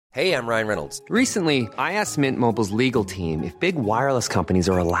Hey, I'm Ryan Reynolds. Recently, I asked Mint Mobile's legal team if big wireless companies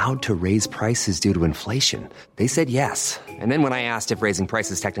are allowed to raise prices due to inflation. They said yes. And then when I asked if raising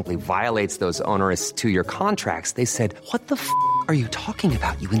prices technically violates those onerous two-year contracts, they said, "What the f*** are you talking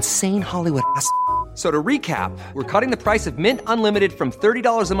about, you insane Hollywood ass?" So to recap, we're cutting the price of Mint Unlimited from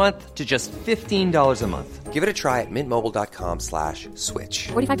 $30 a month to just $15 a month. Give it a try at mintmobile.com/switch.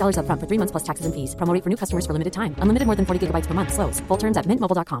 $45 up front for 3 months plus taxes and fees. Promo rate for new customers for limited time. Unlimited more than 40 gigabytes per month. Slows full terms at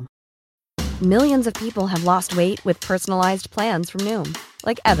mintmobile.com. Millions of people have lost weight with personalized plans from Noom.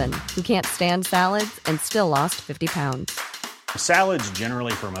 Like Evan, who can't stand salads and still lost 50 pounds. Salads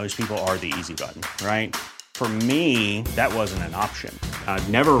generally for most people are the easy button, right? For me, that wasn't an option. I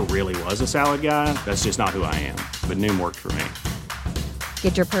never really was a salad guy. That's just not who I am. But Noom worked for me.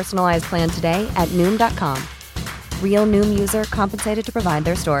 Get your personalized plan today at Noom.com. Real Noom user compensated to provide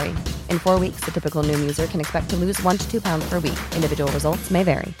their story. In 4 weeks, the typical Noom user can expect to lose 1 to 2 pounds per week. Individual results may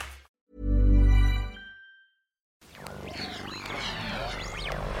vary.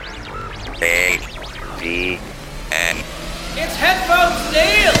 A-D-N. It's Headphones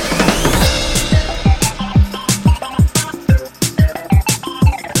Neil!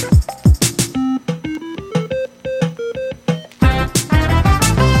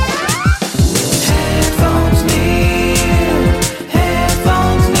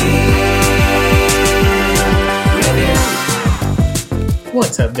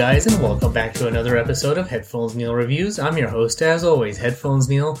 What's up, guys, and welcome back to another episode of Headphones Neil Reviews. I'm your host, as always, Headphones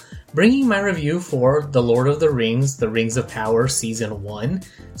Neil, bringing my review for The Lord of the Rings of Power Season 1.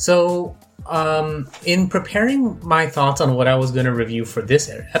 So, in preparing my thoughts on what I was going to review for this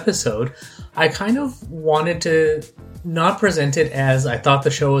episode, I kind of wanted to not present it as I thought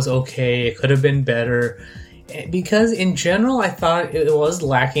the show was okay, it could have been better, because in general I thought it was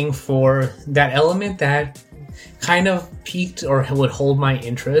lacking for that element that kind of piqued or would hold my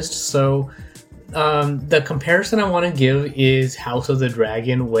interest. So the comparison I want to give is House of the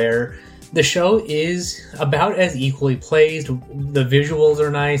Dragon, where the show is about as equally placed. The visuals are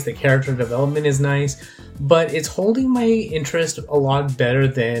nice, the character development is nice, but it's holding my interest a lot better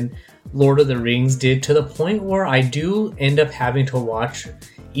than Lord of the Rings did, to the point where I do end up having to watch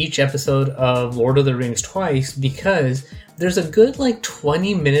each episode of Lord of the Rings twice, because there's a good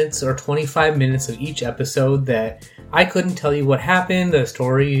 20 minutes or 25 minutes of each episode that I couldn't tell you what happened. The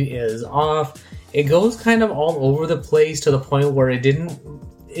story is off. It goes kind of all over the place, to the point where it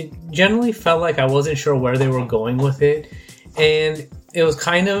generally felt like I wasn't sure where they were going with it. And it was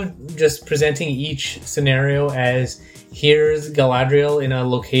kind of just presenting each scenario as, here's Galadriel in a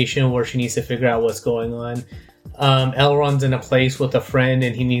location where she needs to figure out what's going on. Elrond's in a place with a friend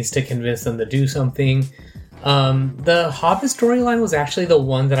and he needs to convince them to do something. The Hobbit storyline was actually the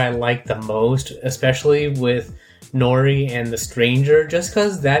one that I liked the most, especially with Nori and the Stranger, just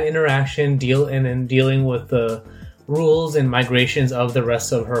because that interaction dealing with the rules and migrations of the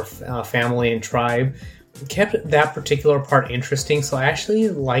rest of her family and tribe kept that particular part interesting. So I actually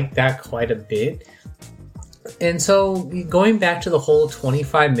liked that quite a bit. And so going back to the whole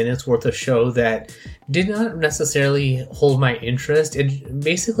 25 minutes worth of show that did not necessarily hold my interest, it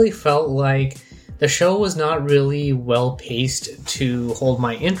basically felt like the show was not really well paced to hold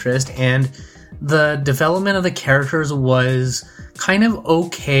my interest, and the development of the characters was kind of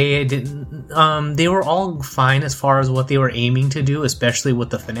okay. They were all fine as far as what they were aiming to do, especially with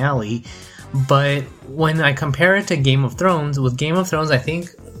the finale. But when I compare it to Game of Thrones, I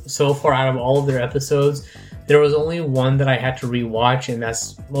think so far out of all of their episodes, there was only one that I had to rewatch, and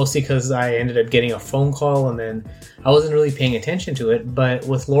that's mostly because I ended up getting a phone call and then I wasn't really paying attention to it. But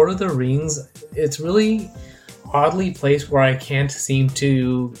with Lord of the Rings, it's really oddly placed where I can't seem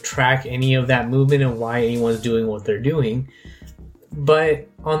to track any of that movement and why anyone's doing what they're doing. But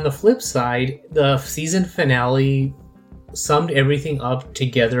on the flip side, the season finale summed everything up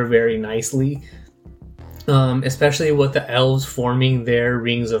together very nicely. Especially with the elves forming their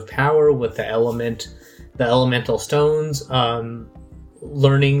rings of power with the elemental stones,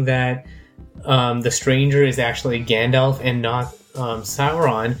 learning that the Stranger is actually Gandalf and not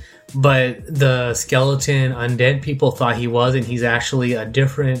Sauron, but the skeleton undead people thought he was, and he's actually a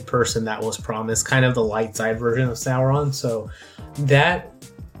different person that was promised, kind of the light side version of Sauron. So that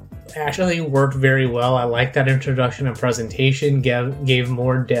actually worked very well. I like that introduction and presentation, gave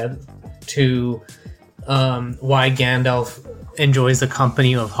more depth to why Gandalf enjoys the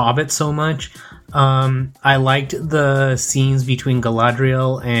company of hobbits so much. I liked the scenes between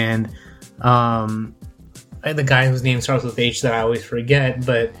Galadriel and the guy whose name starts with H that I always forget,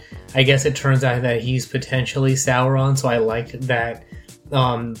 but I guess it turns out that he's potentially Sauron, so I liked that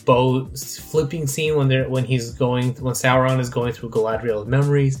bow flipping scene when Sauron is going through Galadriel's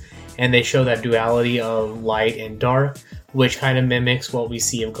memories, and they show that duality of light and dark, which kind of mimics what we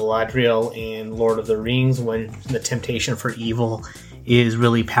see of Galadriel in Lord of the Rings when the temptation for evil is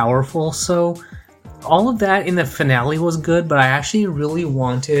really powerful. So all of that in the finale was good, but I actually really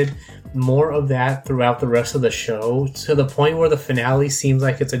wanted more of that throughout the rest of the show, to the point where the finale seems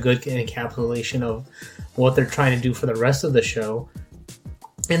like it's a good encapsulation of what they're trying to do for the rest of the show.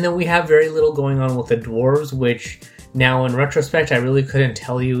 And then we have very little going on with the dwarves, which now in retrospect I really couldn't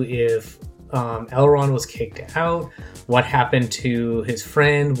tell you if Elrond was kicked out, what happened to his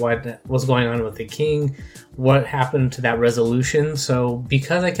friend, what was going on with the king, what happened to that resolution. So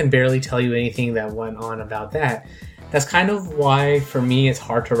because I can barely tell you anything that went on about that, that's kind of why for me it's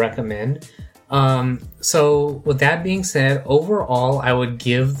hard to recommend. So with that being said, overall I would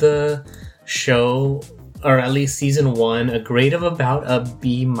give the show, or at least season 1, a grade of about a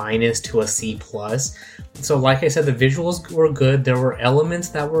B- to a C+. So like I said, the visuals were good. There were elements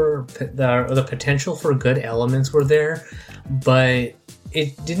that were, the potential for good elements were there, but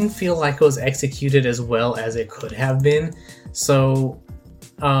it didn't feel like it was executed as well as it could have been. So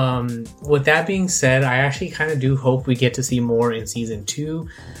with that being said, I actually kind of do hope we get to see more in season 2.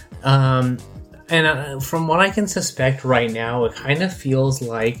 And from what I can suspect right now, it kind of feels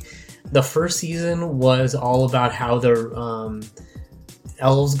like the first season was all about how the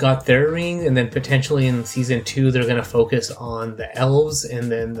elves got their ring, and then potentially in season 2 they're going to focus on the elves,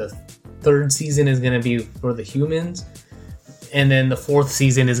 and then the third season is going to be for the humans, and then the fourth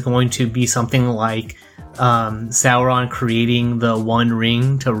season is going to be something like Sauron creating the One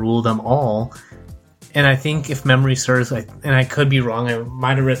Ring to rule them all. And I think, if memory serves, and I could be wrong, I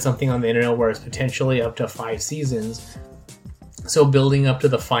might have read something on the internet where it's potentially up to 5 seasons. So building up to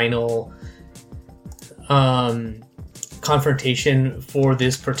the final confrontation for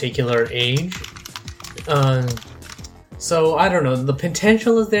this particular age. So I don't know, the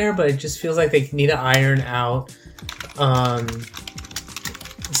potential is there, but it just feels like they need to iron out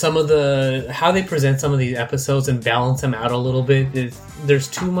some of how they present some of these episodes and balance them out a little bit. There's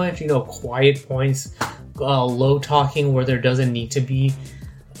too much, quiet points, low talking where there doesn't need to be,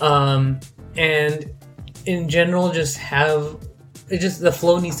 and in general, the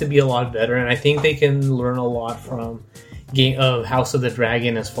flow needs to be a lot better. And I think they can learn a lot from House of the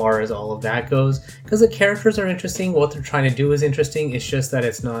Dragon as far as all of that goes, because the characters are interesting, what they're trying to do is interesting. It's just that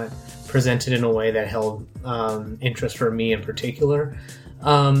it's not presented in a way that held interest for me in particular.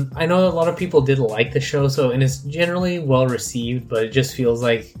 I know a lot of people did like the show, and it's generally well received, but it just feels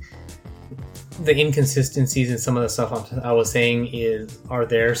like the inconsistencies in some of the stuff I was saying are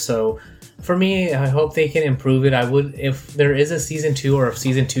there. So for me, I hope they can improve it. I would, if there is a season 2, or if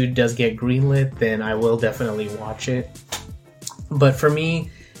season 2 does get greenlit, then I will definitely watch it. But for me,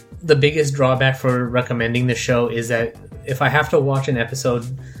 the biggest drawback for recommending the show is that if I have to watch an episode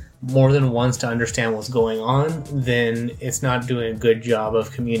more than once to understand what's going on, then it's not doing a good job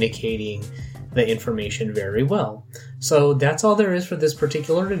of communicating the information very well. So that's all there is for this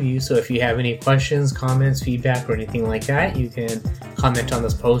particular review. So if you have any questions, comments, feedback, or anything like that, you can comment on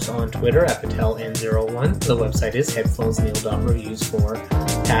this post on Twitter at PatelN01. The website is headphonesneil.reviews for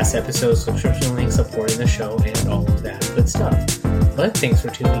past episodes, subscription links, supporting the show, and all of that good stuff. But thanks for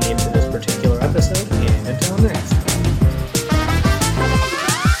tuning in to this particular episode, and until next.